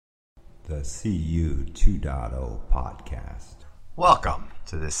the CU2.0 podcast. Welcome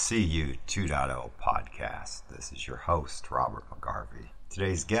to the CU2.0 podcast. This is your host, Robert McGarvey.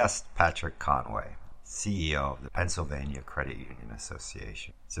 Today's guest, Patrick Conway, CEO of the Pennsylvania Credit Union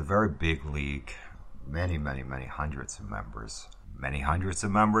Association. It's a very big league, many hundreds of members. Many hundreds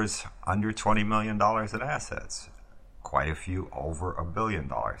of members under $20 million in assets. Quite a few over $1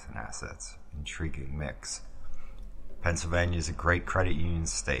 billion in assets. Intriguing mix. Pennsylvania is a great credit union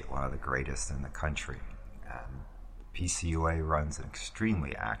state, one of the greatest in the country. And PCUA runs an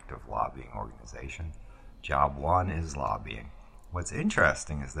extremely active lobbying organization. Job one is lobbying. What's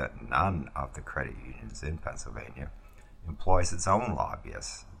interesting is that none of the credit unions in Pennsylvania employs its own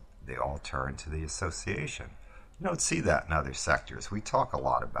lobbyists. They all turn to the association. You don't see that in other sectors. We talk a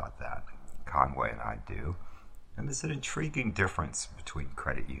lot about that. Conway and I do. And there's an intriguing difference between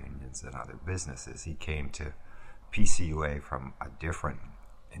credit unions and other businesses. He came to PCUA from a different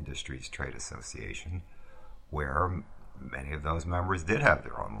industries trade association where many of those members did have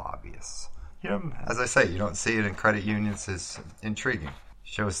their own lobbyists. You know, as I say, you don't see it in credit unions. It's intriguing.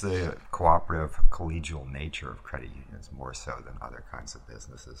 Shows the cooperative, collegial nature of credit unions more so than other kinds of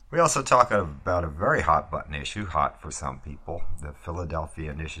businesses. We also talk about a very hot button issue, hot for some people, the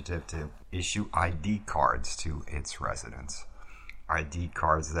Philadelphia initiative to issue ID cards to its residents. ID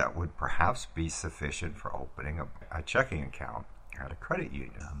cards that would perhaps be sufficient for opening a checking account at a credit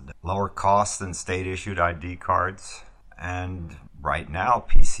union. Lower cost than state-issued ID cards. And right now,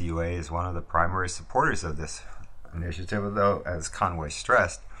 PCUA is one of the primary supporters of this initiative, although, as Conway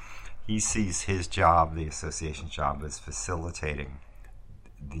stressed, he sees his job, the association's job, as facilitating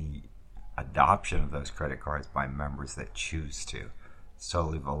the adoption of those credit cards by members that choose to. It's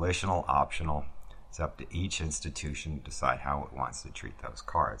totally volitional, optional. It's up to each institution to decide how it wants to treat those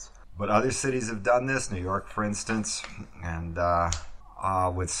cards. But other cities have done this, New York, for instance, and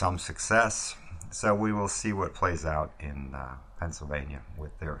with some success. So we will see what plays out in Pennsylvania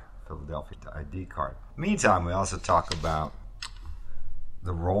with their Philadelphia ID card. Meantime, we also talk about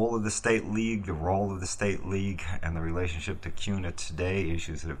the role of the state league, and the relationship to CUNA today,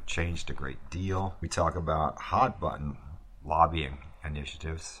 issues that have changed a great deal. We talk about hot button lobbying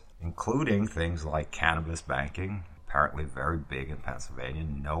initiatives, including things like cannabis banking, apparently very big in Pennsylvania.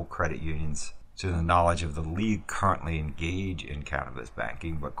 No credit unions, to the knowledge of the league, currently engage in cannabis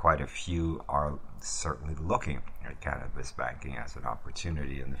banking, but quite a few are certainly looking at cannabis banking as an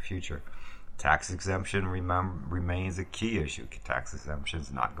opportunity in the future. Tax exemption remains a key issue. Tax exemption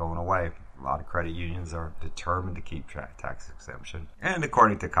is not going away. A lot of credit unions are determined to keep tax exemption. And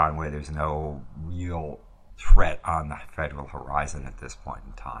according to Conway, there's no real threat on the federal horizon at this point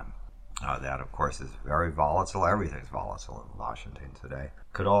in time. That, of course, is very volatile. Everything's volatile in Washington today.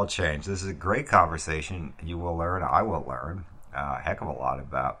 Could all change. This is a great conversation. You will learn, I will learn a heck of a lot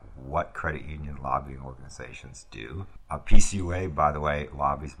about what credit union lobbying organizations do. PCUA, by the way,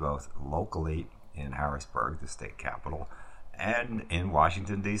 lobbies both locally in Harrisburg, the state capital, and in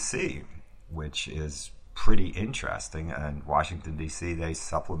Washington, D.C., which is pretty interesting. And Washington, D.C., they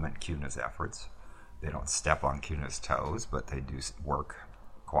supplement CUNA's efforts. They don't step on CUNA's toes, but they do work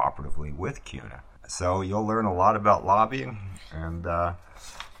cooperatively with CUNA. So you'll learn a lot about lobbying, and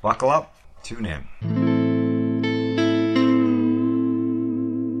buckle up, tune in.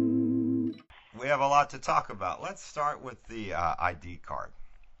 We have a lot to talk about. Let's start with the ID card.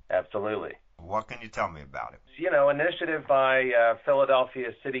 Absolutely. What can you tell me about it? You know, an initiative by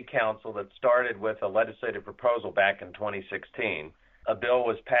Philadelphia City Council that started with a legislative proposal back in 2016. A bill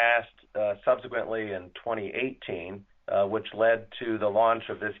was passed subsequently in 2018, which led to the launch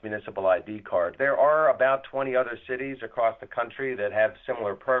of this municipal ID card. There are about 20 other cities across the country that have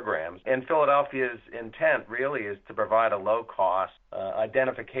similar programs. And Philadelphia's intent really is to provide a low-cost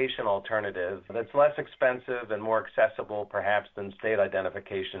identification alternative that's less expensive and more accessible perhaps than state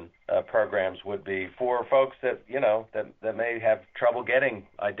identification programs would be for folks that, you know, that may have trouble getting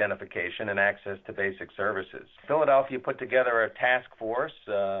identification and access to basic services. Philadelphia put together a task force,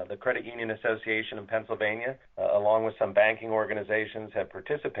 the Credit Union Association in Pennsylvania, along with some banking organizations have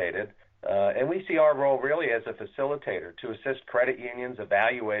participated. And we see our role really as a facilitator to assist credit unions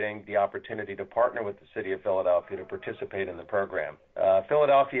evaluating the opportunity to partner with the City of Philadelphia to participate in the program.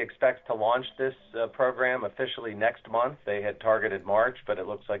 Philadelphia expects to launch this program officially next month. They had targeted March, but it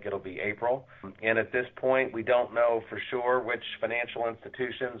looks like it'll be April. And at this point, we don't know for sure which financial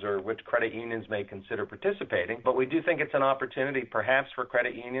institutions or which credit unions may consider participating, but we do think it's an opportunity perhaps for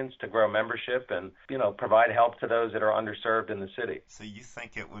credit unions to grow membership and, you know, provide help to those that are underserved in the city. So you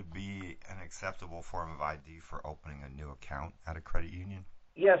think it would be an acceptable form of ID for opening a new account at a credit union?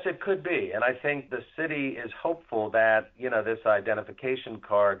 Yes, it could be. And I think the city is hopeful that, this identification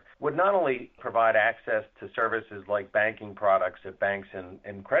card would not only provide access to services like banking products at banks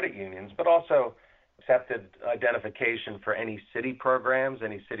and credit unions, but also accepted identification for any city programs,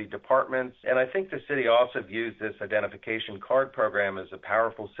 any city departments. And I think the city also views this identification card program as a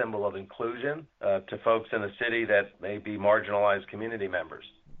powerful symbol of inclusion to folks in the city that may be marginalized community members.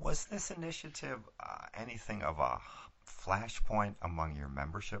 Was this initiative anything of a flashpoint among your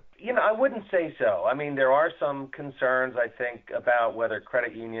membership? I wouldn't say so. I mean, there are some concerns, I think, about whether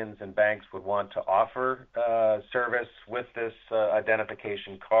credit unions and banks would want to offer service with this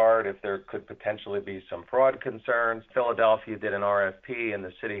identification card, if there could potentially be some fraud concerns. Philadelphia did an RFP, and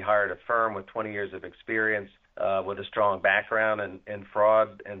the city hired a firm with 20 years of experience with a strong background in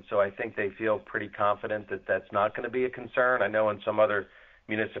fraud, and so I think they feel pretty confident that that's not going to be a concern. I know in some other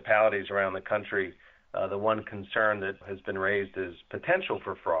municipalities around the country, the one concern that has been raised is potential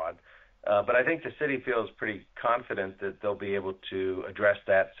for fraud. But I think the city feels pretty confident that they'll be able to address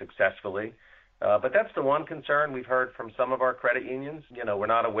that successfully. But that's the one concern we've heard from some of our credit unions. We're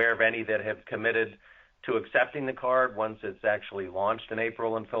not aware of any that have committed to accepting the card once it's actually launched in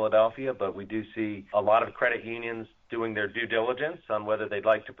April in Philadelphia, but we do see a lot of credit unions doing their due diligence on whether they'd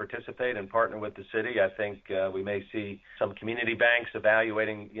like to participate and partner with the city. I think we may see some community banks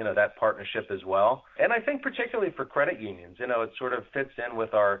evaluating, that partnership as well. And I think particularly for credit unions, it sort of fits in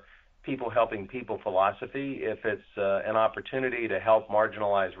with our people helping people philosophy. If it's an opportunity to help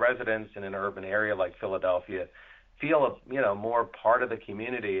marginalized residents in an urban area like Philadelphia feel, more part of the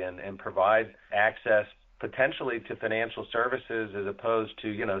community and provide access potentially to financial services as opposed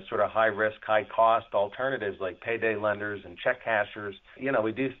to, sort of high risk, high cost alternatives like payday lenders and check cashers.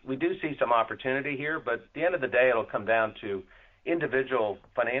 We do see some opportunity here, but at the end of the day, it'll come down to individual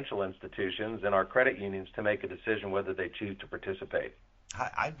financial institutions and our credit unions to make a decision whether they choose to participate.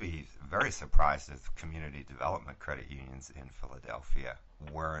 I'd be very surprised if community development credit unions in Philadelphia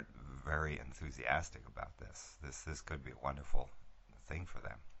weren't very enthusiastic about this. This could be a wonderful thing for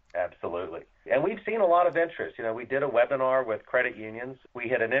them. Absolutely. And we've seen a lot of interest. We did a webinar with credit unions. We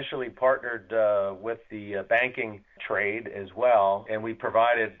had initially partnered with the banking trade as well, and we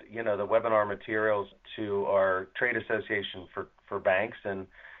provided, the webinar materials to our trade association for banks. And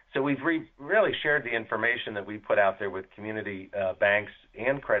so we've really shared the information that we put out there with community banks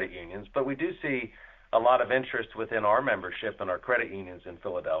and credit unions, but we do see a lot of interest within our membership and our credit unions in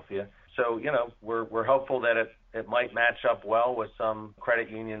Philadelphia. So, we're hopeful that it might match up well with some credit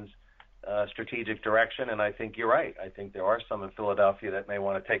unions' strategic direction, and I think you're right. I think there are some in Philadelphia that may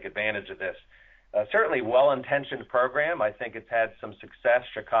want to take advantage of this. Certainly well-intentioned program. I think it's had some success.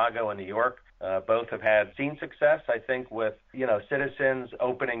 Chicago and New York both have seen success, I think, with, citizens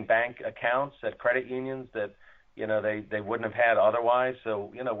opening bank accounts at credit unions that, they wouldn't have had otherwise.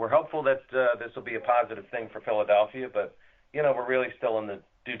 So, we're hopeful that this will be a positive thing for Philadelphia, but, we're really still in the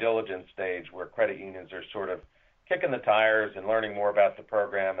due diligence stage where credit unions are sort of kicking the tires and learning more about the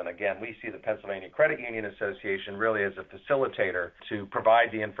program. And again, we see the Pennsylvania Credit Union Association really as a facilitator to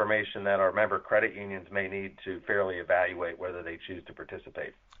provide the information that our member credit unions may need to fairly evaluate whether they choose to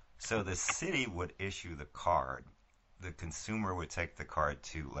participate. So the city would issue the card. The consumer would take the card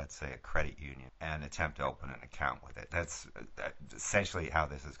to, let's say, a credit union and attempt to open an account with it. That's essentially how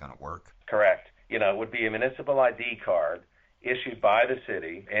this is going to work? Correct. It would be a municipal ID card issued by the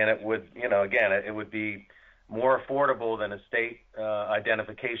city, and it would, it would be more affordable than a state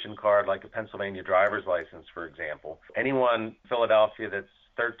identification card like a Pennsylvania driver's license, for example. Anyone in Philadelphia that's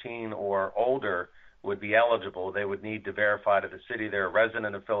 13 or older would be eligible. They would need to verify to the city they're a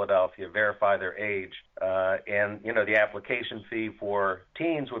resident of Philadelphia, verify their age, and the application fee for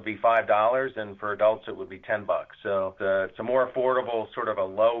teens would be $5, and for adults it would be $10. So it's a more affordable, sort of a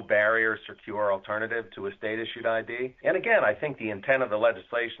low barrier, secure alternative to a state-issued ID. And again, I think the intent of the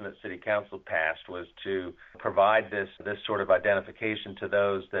legislation that City Council passed was to provide this sort of identification to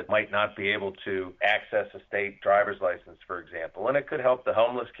those that might not be able to access a state driver's license, for example. And it could help the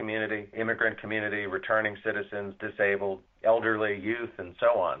homeless community, immigrant community, returning citizens, disabled, elderly, youth, and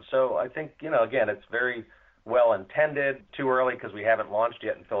so on. So I think, again, it's very well intended. Too early because we haven't launched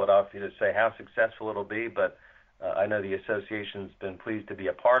yet in Philadelphia to say how successful it'll be, but I know the association's been pleased to be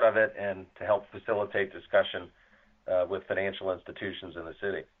a part of it and to help facilitate discussion with financial institutions in the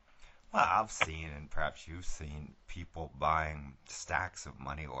city. Well, I've seen, and perhaps you've seen, people buying stacks of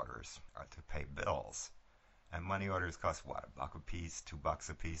money orders to pay bills. And money orders cost, what, $1 a piece, $2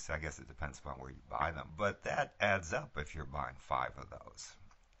 a piece? I guess it depends upon where you buy them. But that adds up if you're buying 5 of those.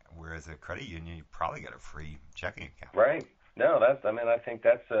 Whereas at a credit union, you probably get a free checking account. Right. No, I think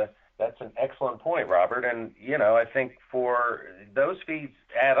that's an excellent point, Robert. And, I think for those fees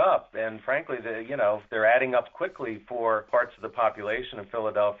add up. And frankly, they're adding up quickly for parts of the population of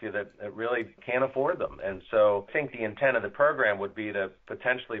Philadelphia that really can't afford them. And so I think the intent of the program would be to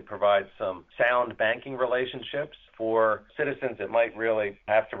potentially provide some sound banking relationships for citizens that might really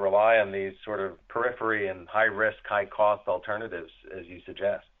have to rely on these sort of periphery and high-risk, high-cost alternatives, as you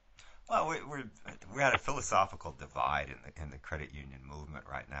suggest. Well, we're at a philosophical divide in the credit union movement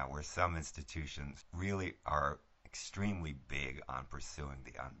right now, where some institutions really are extremely big on pursuing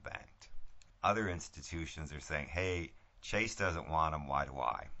the unbanked. Other institutions are saying, "Hey, Chase doesn't want them. Why do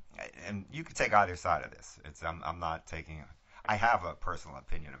I?" And you can take either side of this. I'm not taking. I have a personal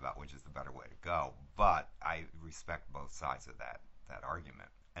opinion about which is the better way to go, but I respect both sides of that argument.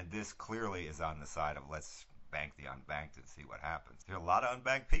 And this clearly is on the side of let's bank the unbanked and see what happens. There are a lot of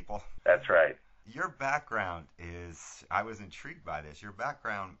unbanked people. That's right. Your background I was intrigued by this. Your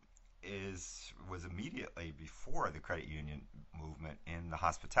background was immediately before the credit union movement in the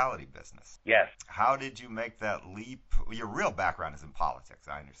hospitality business. Yes. How did you make that leap? Your real background is in politics.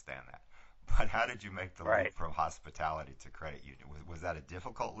 I understand that. But how did you make the leap from hospitality to credit union? Was that a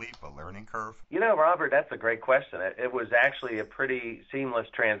difficult leap, a learning curve? Robert, that's a great question. It was actually a pretty seamless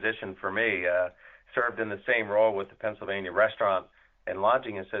transition for me. Served in the same role with the Pennsylvania Restaurant and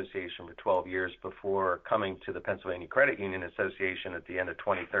Lodging Association for 12 years before coming to the Pennsylvania Credit Union Association at the end of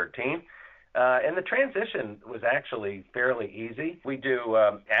 2013. And the transition was actually fairly easy. We do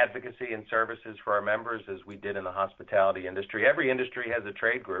advocacy and services for our members as we did in the hospitality industry. Every industry has a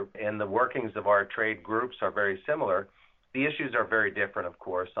trade group, and the workings of our trade groups are very similar. The issues are very different, of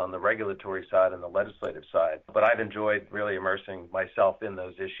course, on the regulatory side and the legislative side. But I've enjoyed really immersing myself in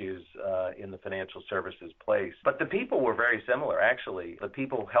those issues in the financial services place. But the people were very similar, actually. The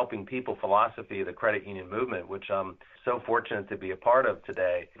people helping people philosophy of the credit union movement, which I'm so fortunate to be a part of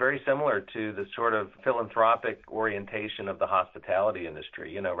today, very similar to the sort of philanthropic orientation of the hospitality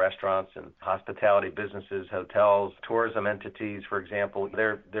industry. Restaurants and hospitality businesses, hotels, tourism entities, for example,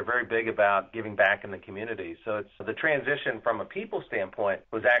 they're very big about giving back in the community. So it's the transition from a people standpoint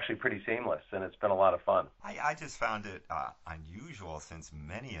was actually pretty seamless, and it's been a lot of fun. I just found it unusual, since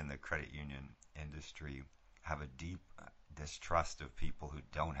many in the credit union industry have a deep distrust of people who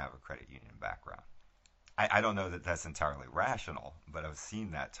don't have a credit union background. I don't know that that's entirely rational, but I've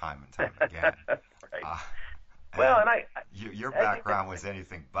seen that time and time again. Right. Your background was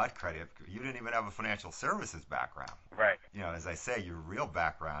anything but credit. You didn't even have a financial services background. Right. As I say, your real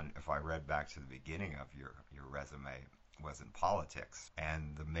background, if I read back to the beginning of your resume, was in politics,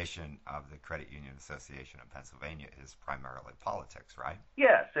 and the mission of the Credit Union Association of Pennsylvania is primarily politics, right?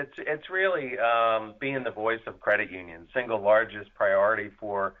 Yes, it's really being the voice of credit unions. Single largest priority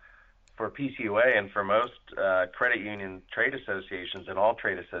for PCUA and for most credit union trade associations and all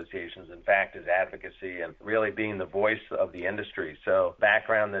trade associations, in fact, is advocacy and really being the voice of the industry. So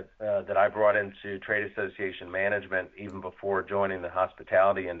background that I brought into trade association management even before joining the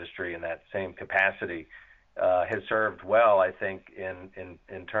hospitality industry in that same capacity has served well, I think,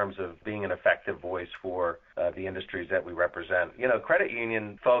 in terms of being an effective voice for the industries that we represent. Credit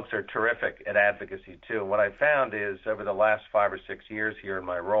union folks are terrific at advocacy, too. What I've found is over the last 5 or 6 years here in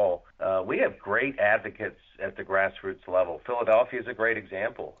my role, we have great advocates at the grassroots level. Philadelphia is a great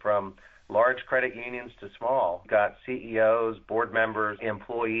example. From large credit unions to small, got CEOs, board members,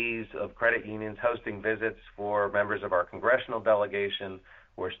 employees of credit unions hosting visits for members of our congressional delegation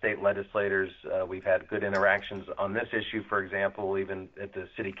or state legislators. We've had good interactions on this issue, for example, even at the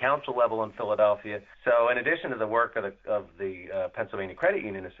city council level in Philadelphia. So in addition to the work of the Pennsylvania Credit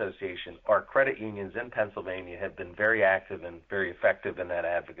Union Association, our credit unions in Pennsylvania have been very active and very effective in that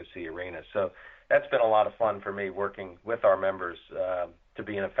advocacy arena. So that's been a lot of fun for me working with our members to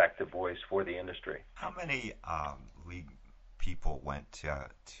be an effective voice for the industry. How many league people went to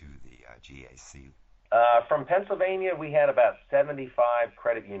the GAC? From Pennsylvania, we had about 75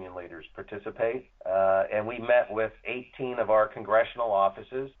 credit union leaders participate, and we met with 18 of our congressional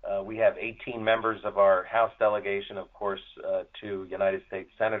offices. We have 18 members of our House delegation, of course, 2 United States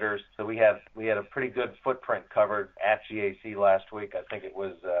senators. So we had a pretty good footprint covered at GAC last week. I think it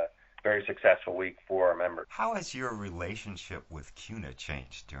was a very successful week for our members. How has your relationship with CUNA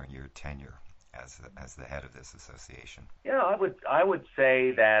changed during your tenure as the head of this association? I would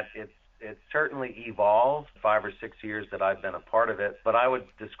say that it's certainly evolved 5 or 6 years that I've been a part of it, but I would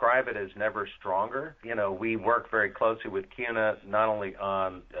describe it as never stronger. We work very closely with CUNA, not only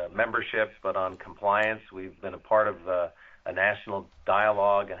on membership, but on compliance. We've been a part of a national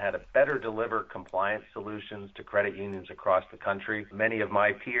dialogue and how to better deliver compliance solutions to credit unions across the country. Many of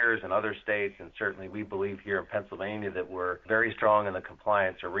my peers in other states, and certainly we believe here in Pennsylvania, that we're very strong in the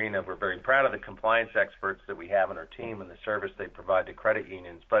compliance arena. We're very proud of the compliance experts that we have on our team and the service they provide to credit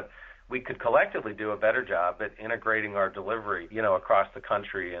unions. But we could collectively do a better job at integrating our delivery, across the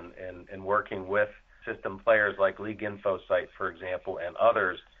country and working with system players like League Info Site, for example, and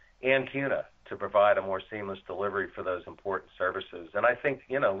others, and CUNA to provide a more seamless delivery for those important services. And I think,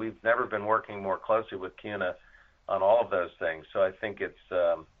 we've never been working more closely with CUNA on all of those things. So I think it's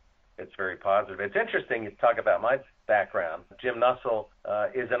very positive. It's interesting you talk about my background. Jim Nussel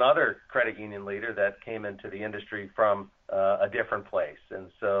is another credit union leader that came into the industry from a different place.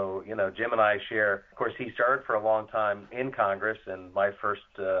 And so, Jim and I share, of course, he served for a long time in Congress, and my first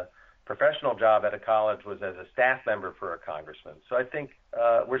professional job at a college was as a staff member for a congressman. So I think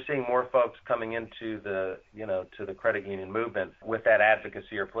we're seeing more folks coming into the, to the credit union movement with that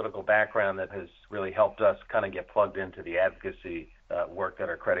advocacy or political background that has really helped us kind of get plugged into the advocacy work that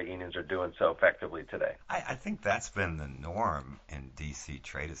our credit unions are doing so effectively today. I think that's been the norm in D.C.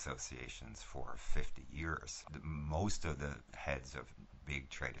 trade associations for 50 years. Most of the heads of big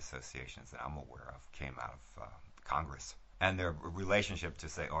trade associations that I'm aware of came out of Congress. And their relationship to,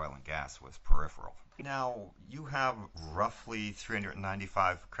 say, oil and gas was peripheral. Now, you have roughly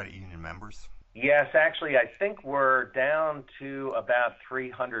 395 credit union members? Yes, actually, I think we're down to about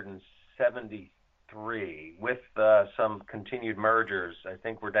 373 with some continued mergers. I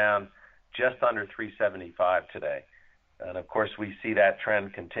think we're down just under 375 today. And, of course, we see that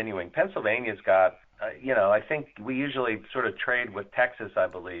trend continuing. Pennsylvania's got, I think we usually sort of trade with Texas, I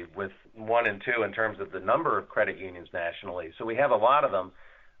believe, with 1 and 2 in terms of the number of credit unions nationally. So we have a lot of them,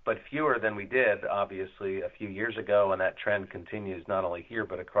 but fewer than we did, obviously, a few years ago, and that trend continues not only here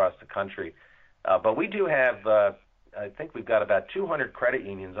but across the country. But we do have, I think we've got about 200 credit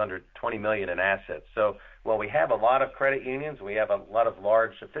unions under $20 million in assets. So while we have a lot of credit unions, we have a lot of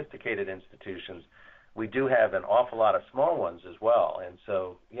large, sophisticated institutions, we do have an awful lot of small ones as well. And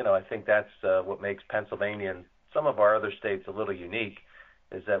so, I think that's what makes Pennsylvania and some of our other states a little unique,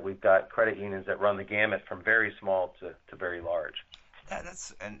 is that we've got credit unions that run the gamut from very small to very large. Yeah,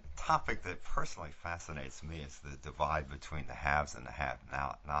 that's a topic that personally fascinates me, is the divide between the haves and the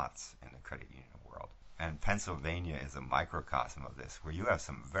have-nots in the credit union world. And Pennsylvania is a microcosm of this, where you have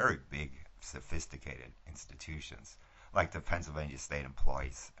some very big, sophisticated institutions, like the Pennsylvania State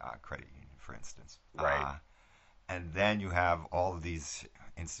Employees Credit Union, for instance. Right. And then you have all of these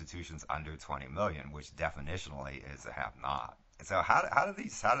institutions under 20 million, which definitionally is a have-not. So how do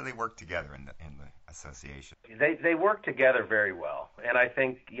they work together in the association? They work together very well. And I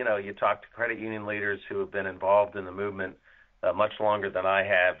think, you talk to credit union leaders who have been involved in the movement much longer than I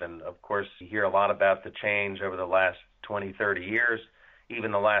have. And, of course, you hear a lot about the change over the last 20, 30 years,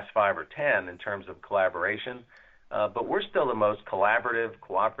 even the last 5 or 10 in terms of collaboration. But we're still the most collaborative,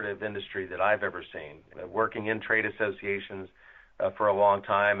 cooperative industry that I've ever seen. Working in trade associations for a long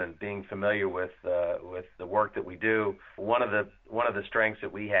time and being familiar with the work that we do, one of the strengths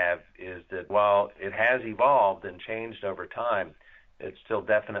that we have is that while it has evolved and changed over time, it's still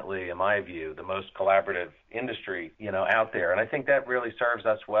definitely, in my view, the most collaborative industry, out there. And I think that really serves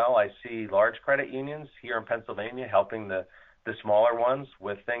us well. I see large credit unions here in Pennsylvania helping the smaller ones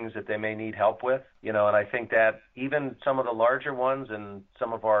with things that they may need help with, and I think that even some of the larger ones in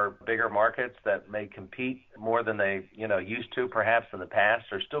some of our bigger markets that may compete more than they, used to perhaps in the past,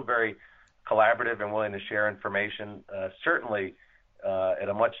 are still very collaborative and willing to share information, certainly at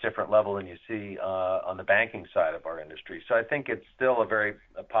a much different level than you see on the banking side of our industry. So I think it's still a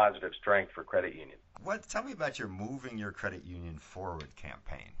positive strength for credit union. Tell me about your Moving Your Credit Union Forward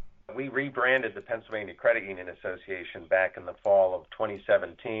campaign. We rebranded the Pennsylvania Credit Union Association back in the fall of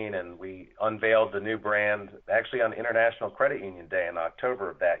 2017, and we unveiled the new brand actually on International Credit Union Day in October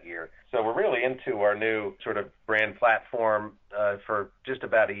of that year. So we're really into our new sort of brand platform for just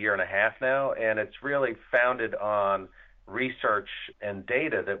about a year and a half now, and it's really founded on research and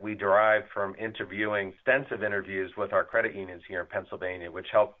data that we derived from interviewing extensive interviews with our credit unions here in Pennsylvania, which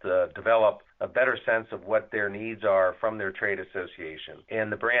helped develop a better sense of what their needs are from their trade association.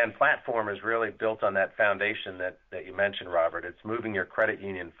 And the brand platform is really built on that foundation that you mentioned, Robert. It's moving your credit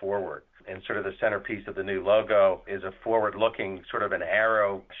union forward. And sort of the centerpiece of the new logo is a forward-looking sort of an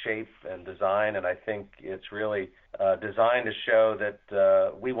arrow shape and design, and I think it's really designed to show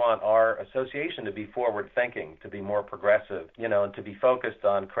that we want our association to be forward-thinking, to be more progressive, and to be focused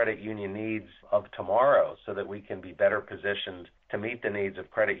on credit union needs of tomorrow so that we can be better positioned to meet the needs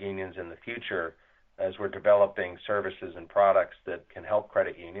of credit unions in the future as we're developing services and products that can help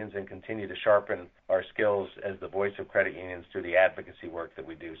credit unions and continue to sharpen our skills as the voice of credit unions through the advocacy work that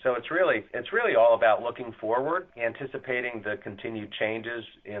we do. So it's really all about looking forward, anticipating the continued changes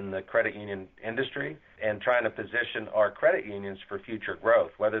in the credit union industry, and trying to position our credit unions for future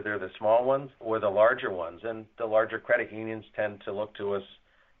growth, whether they're the small ones or the larger ones. And the larger credit unions tend to look to us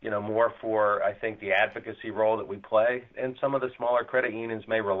more for, I think, the advocacy role that we play. And some of the smaller credit unions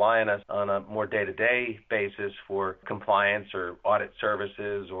may rely on us on a more day-to-day basis for compliance or audit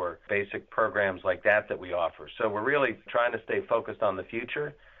services or basic programs like that we offer. So we're really trying to stay focused on the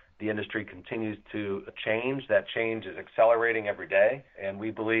future. The industry continues to change. That change is accelerating every day, and we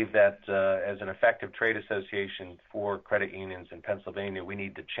believe that as an effective trade association for credit unions in Pennsylvania, we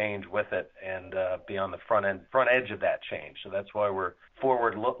need to change with it and be on the front edge of that change. So that's why we're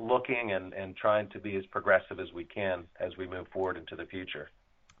forward-looking and trying to be as progressive as we can as we move forward into the future.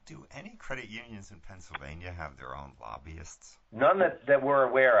 Do any credit unions in Pennsylvania have their own lobbyists? None that we're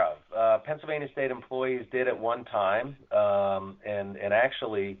aware of. Pennsylvania state employees did at one time, and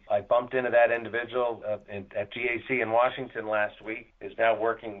actually I bumped into that individual at GAC in Washington last week, is now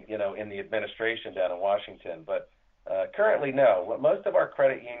working in the administration down in Washington. But currently, no. Most of our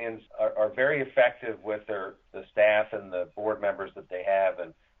credit unions are very effective with the staff and the board members that they have,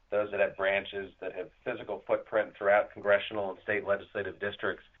 and those that have branches that have physical footprint throughout congressional and state legislative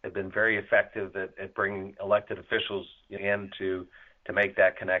districts have been very effective at bringing elected officials in to make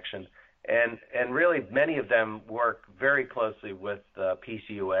that connection. And really, many of them work very closely with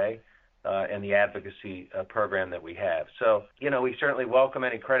PCUA and the advocacy program that we have. So, we certainly welcome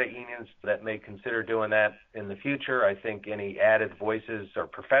any credit unions that may consider doing that in the future. I think any added voices or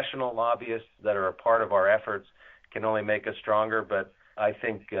professional lobbyists that are a part of our efforts can only make us stronger, but I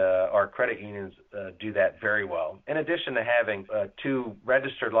think our credit unions do that very well. In addition to having 2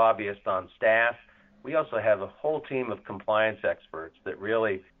 registered lobbyists on staff, we also have a whole team of compliance experts that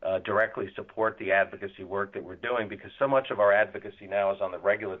really directly support the advocacy work that we're doing, because so much of our advocacy now is on the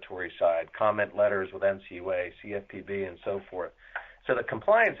regulatory side, comment letters with NCUA, CFPB, and so forth. So the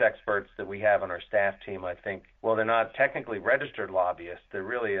compliance experts that we have on our staff team, I think, well, they're not technically registered lobbyists. They're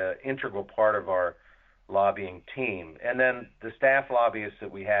really an integral part of our lobbying team. And then the staff lobbyists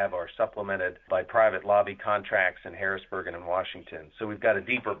that we have are supplemented by private lobby contracts in Harrisburg and in Washington. So we've got a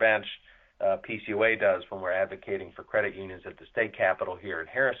deeper bench, PCUA does, when we're advocating for credit unions at the state capitol here in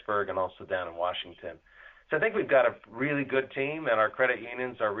Harrisburg and also down in Washington. So I think we've got a really good team, and our credit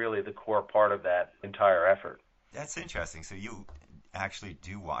unions are really the core part of that entire effort. That's interesting. So you actually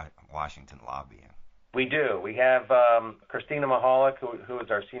do Washington lobbying. We do. We have Christina Mahalik, who is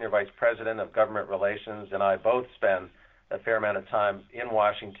our Senior Vice President of Government Relations, and I both spend a fair amount of time in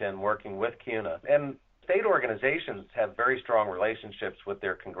Washington working with CUNA. And state organizations have very strong relationships with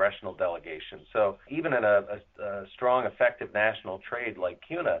their congressional delegations. So even in a strong, effective national trade like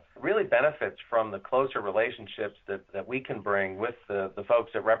CUNA really benefits from the closer relationships that we can bring with the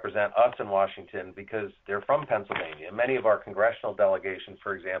folks that represent us in Washington, because they're from Pennsylvania. Many of our congressional delegations,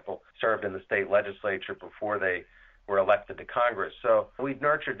 for example, served in the state legislature before they were elected to Congress. So we've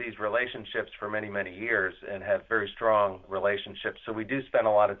nurtured these relationships for many, many years and have very strong relationships. So we do spend a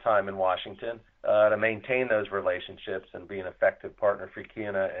lot of time in Washington to maintain those relationships and be an effective partner for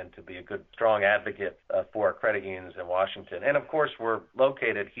CUNA and to be a good, strong advocate for our credit unions in Washington. And, of course, we're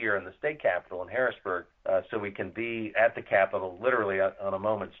located here in the state capitol in Harrisburg, so we can be at the capitol literally on a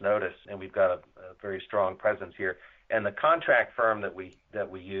moment's notice, and we've got a very strong presence here. And the contract firm that we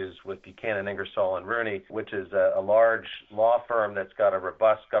use with Buchanan, Ingersoll & Rooney, which is a large law firm that's got a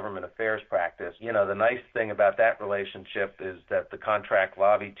robust government affairs practice, the nice thing about that relationship is that the contract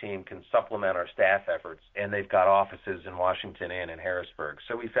lobby team can supplement our staff efforts, and they've got offices in Washington and in Harrisburg.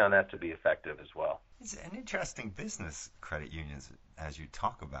 So we found that to be effective as well. It's an interesting business, credit unions, as you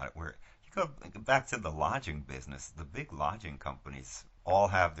talk about it, where you go back to the lodging business. The big lodging companies all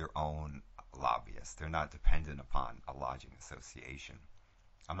have their own lobbyists. They're not dependent upon a lodging association.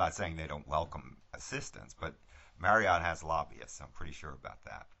 I'm not saying they don't welcome assistance, but Marriott has lobbyists. I'm pretty sure about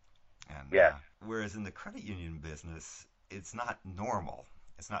that. And yeah. Whereas in the credit union business, it's not normal.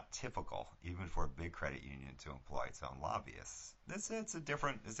 It's not typical, even for a big credit union, to employ its own lobbyists. It's a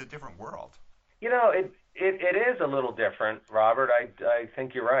different world. It is a little different, Robert. I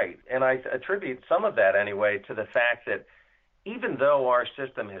think you're right, and I attribute some of that anyway to the fact that even though our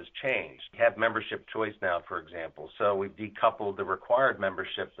system has changed, we have membership choice now, for example. So we've decoupled the required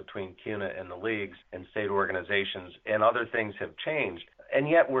membership between CUNA and the leagues and state organizations, and other things have changed. And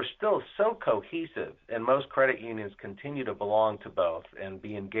yet we're still so cohesive, and most credit unions continue to belong to both and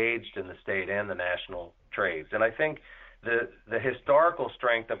be engaged in the state and the national trades. And I think the historical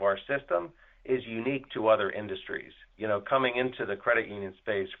strength of our system is unique to other industries. Coming into the credit union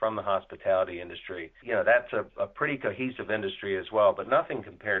space from the hospitality industry, that's a pretty cohesive industry as well, but nothing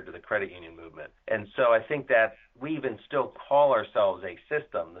compared to the credit union movement. And so I think that we even still call ourselves a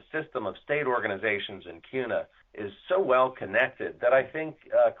system. The system of state organizations in CUNA is so well connected that I think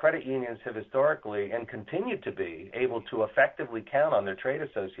credit unions have historically and continue to be able to effectively count on their trade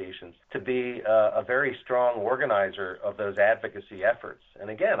associations to be a very strong organizer of those advocacy efforts. And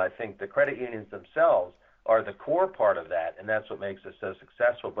again, I think the credit unions themselves are the core part of that, and that's what makes us so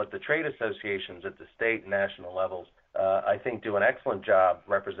successful. But the trade associations at the state and national levels, I think, do an excellent job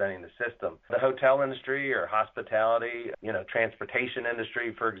representing the system. The hotel industry or hospitality, transportation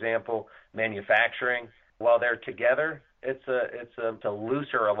industry, for example, manufacturing, while they're together, it's a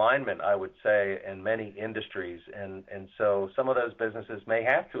looser alignment, I would say, in many industries. And so some of those businesses may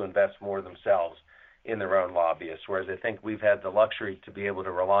have to invest more themselves in their own lobbyists, whereas I think we've had the luxury to be able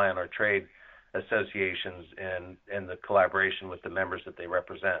to rely on our trade associations and the collaboration with the members that they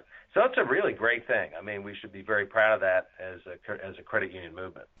represent. So it's a really great thing. I mean, we should be very proud of that as a credit union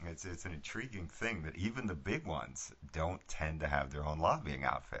movement. It's an intriguing thing that even the big ones don't tend to have their own lobbying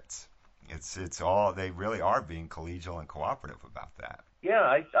outfits. It's all, they really are being collegial and cooperative about that.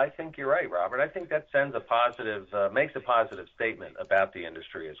 Yeah, I think you're right, Robert. I think that sends makes a positive statement about the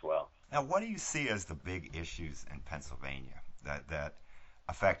industry as well. Now, what do you see as the big issues in Pennsylvania that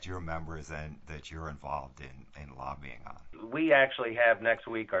affect your members and that you're involved in lobbying on? We actually have next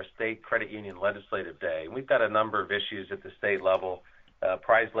week our state credit union legislative day. We've got a number of issues at the state level.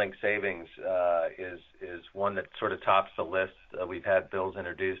 Prize link savings is one that sort of tops the list. We've had bills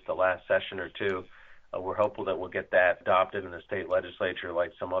introduced the last session or two. We're hopeful that we'll get that adopted in the state legislature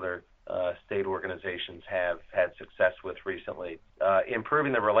like some other state organizations have had success with recently.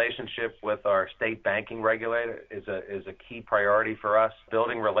 Improving the relationship with our state banking regulator is a key priority for us.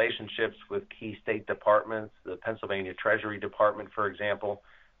 Building relationships with key state departments, the Pennsylvania Treasury Department, for example.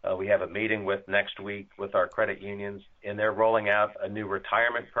 We have a meeting next week with our credit unions, and they're rolling out a new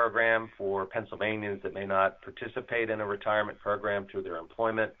retirement program for Pennsylvanians that may not participate in a retirement program through their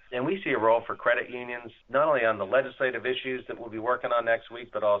employment. And we see a role for credit unions, not only on the legislative issues that we'll be working on next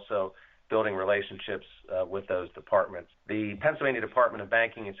week, but also building relationships with those departments. The Pennsylvania Department of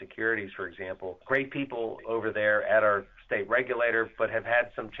Banking and Securities, for example, great people over there at our state regulator, but have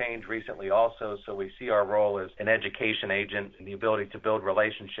had some change recently also. So we see our role as an education agent and the ability to build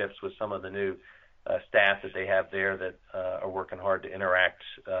relationships with some of the new staff that they have there that are working hard to interact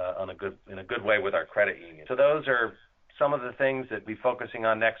in a good way with our credit union. So those are some of the things that we'll be focusing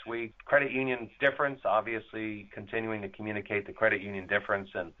on next week. Credit union difference, obviously continuing to communicate the credit union difference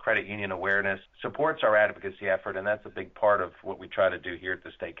and credit union awareness supports our advocacy effort, and that's a big part of what we try to do here at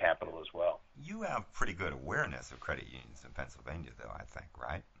the state capitol as well. You have pretty good awareness of credit unions in Pennsylvania, though, I think,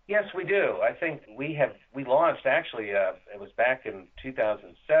 right? Yes, we do. I think we launched, actually, it was back in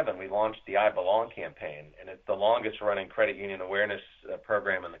 2007, we launched the I Belong campaign, and it's the longest running credit union awareness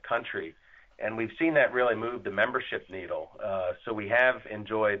program in the country. And we've seen that really move the membership needle. So we have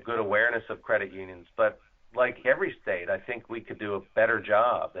enjoyed good awareness of credit unions. But like every state, I think we could do a better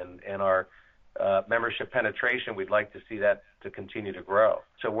job. And our membership penetration, we'd like to see that to continue to grow.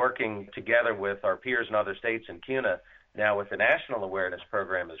 So working together with our peers in other states in CUNA, now with the national awareness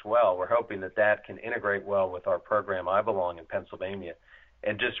program as well, we're hoping that can integrate well with our program I Belong in Pennsylvania,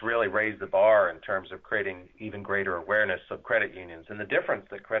 and just really raise the bar in terms of creating even greater awareness of credit unions and the difference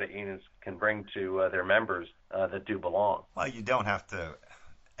that credit unions can bring to their members that do belong. Well, you don't have to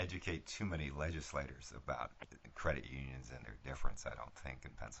educate too many legislators about credit unions and their difference, I don't think,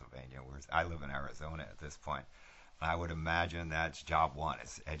 in Pennsylvania, whereas I live in Arizona at this point. I would imagine that's job one,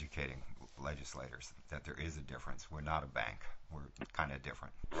 is educating legislators that there is a difference. We're not a bank. We're kind of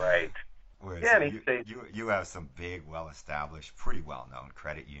different. Right. Whereas yeah, you have some big, well-established, pretty well-known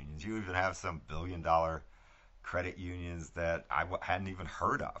credit unions. You even have some billion-dollar credit unions that I hadn't even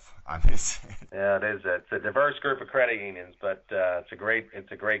heard of. I mean, yeah, it is. It's a diverse group of credit unions, but it's a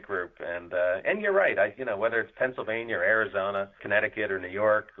great group. And you're right. Whether it's Pennsylvania or Arizona, Connecticut or New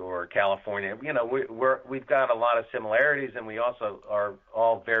York or California, we've got a lot of similarities, and we also are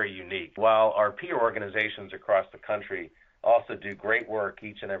all very unique. While our peer organizations across the country also do great work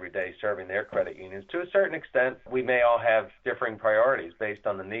each and every day serving their credit unions. To a certain extent, we may all have differing priorities based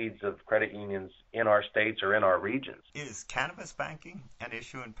on the needs of credit unions in our states or in our regions. Is cannabis banking an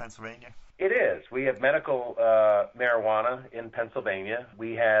issue in Pennsylvania? It is. We have medical marijuana in Pennsylvania.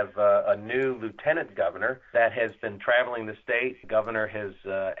 We have a new lieutenant governor that has been traveling the state. The governor has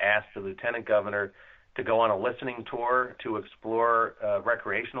asked the lieutenant governor to go on a listening tour to explore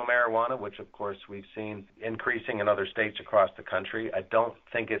recreational marijuana, which of course we've seen increasing in other states across the country. I don't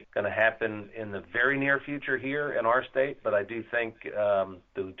think it's going to happen in the very near future here in our state, but I do think the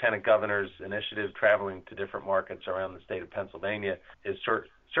Lieutenant Governor's initiative traveling to different markets around the state of Pennsylvania is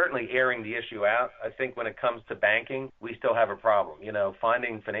certainly airing the issue out. I think when it comes to banking, we still have a problem.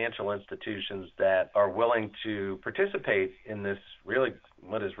 Finding financial institutions that are willing to participate in this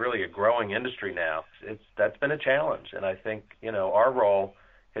what is really a growing industry now, that's been a challenge. And I think, our role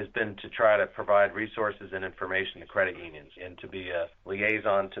has been to try to provide resources and information to credit unions and to be a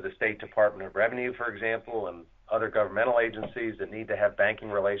liaison to the State Department of Revenue, for example, and other governmental agencies that need to have banking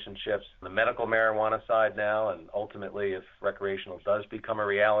relationships. The medical marijuana side now, and ultimately if recreational does become a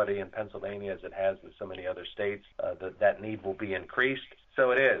reality in Pennsylvania, as it has in so many other states, that need will be increased.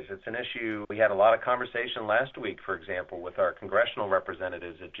 So it is. It's an issue. We had a lot of conversation last week, for example, with our congressional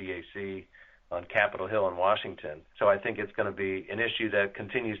representatives at GAC on Capitol Hill in Washington. So I think it's going to be an issue that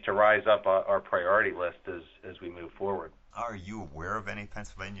continues to rise up our priority list as we move forward. Are you aware of any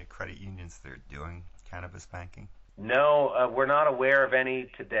Pennsylvania credit unions that are doing cannabis banking? No, we're not aware of any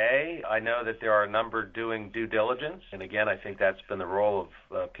today. I know that there are a number doing due diligence, and again, I think that's been the role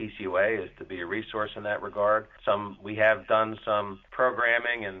of PCUA, is to be a resource in that regard. We have done some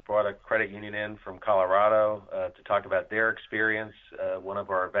programming and brought a credit union in from Colorado to talk about their experience. One of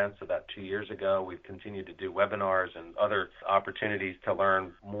our events about 2 years ago, we've continued to do webinars and other opportunities to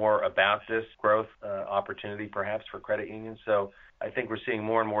learn more about this growth opportunity, perhaps for credit unions. So I think we're seeing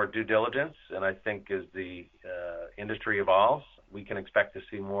more and more due diligence, and I think as the industry evolves, we can expect to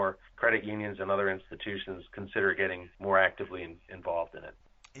see more credit unions and other institutions consider getting more actively involved in it.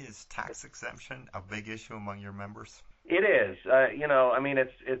 Is tax exemption a big issue among your members? It is.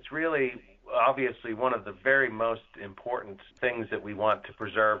 It's really obviously one of the very most important things that we want to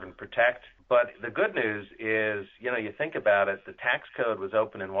preserve and protect. But the good news is, you think about it, the tax code was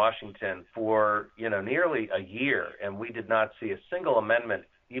open in Washington for, nearly a year, and we did not see a single amendment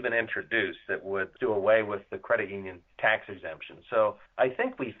even introduced that would do away with the credit union tax exemption. So I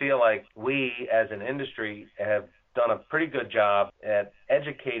think we feel like we as an industry have done a pretty good job at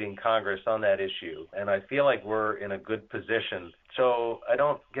educating Congress on that issue, and I feel like we're in a good position. So I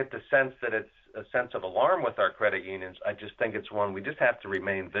don't get the sense that it's a sense of alarm with our credit unions. I just think it's one we just have to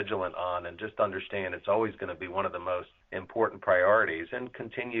remain vigilant on and just understand it's always going to be one of the most important priorities, and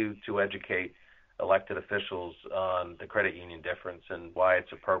continue to educate elected officials on the credit union difference and why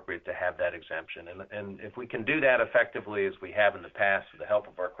it's appropriate to have that exemption. And if we can do that effectively as we have in the past with the help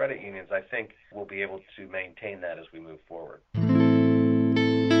of our credit unions, I think we'll be able to maintain that as we move forward.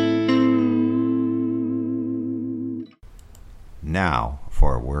 Now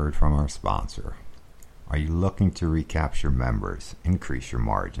for a word from our sponsor. Are you looking to recapture members, increase your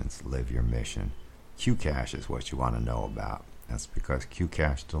margins, live your mission? QCash is what you want to know about. That's because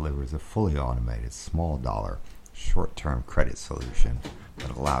QCash delivers a fully automated small dollar short-term credit solution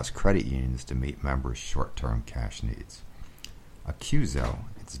that allows credit unions to meet members' short-term cash needs. A QZO,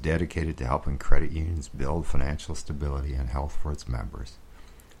 it's dedicated to helping credit unions build financial stability and health for its members.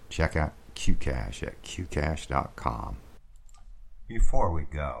 Check out QCash at qcash.com. Before we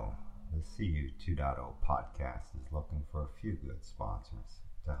go, the CU2.0 podcast is looking for a few good sponsors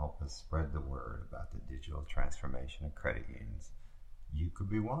to help us spread the word about the digital transformation of credit unions. You could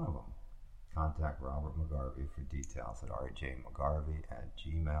be one of them. Contact Robert McGarvey for details at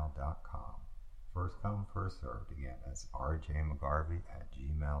rjmcgarvey@gmail.com. First come, first served. Again, that's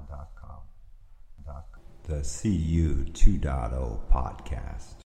rjmcgarvey@gmail.com. The CU2.0 podcast.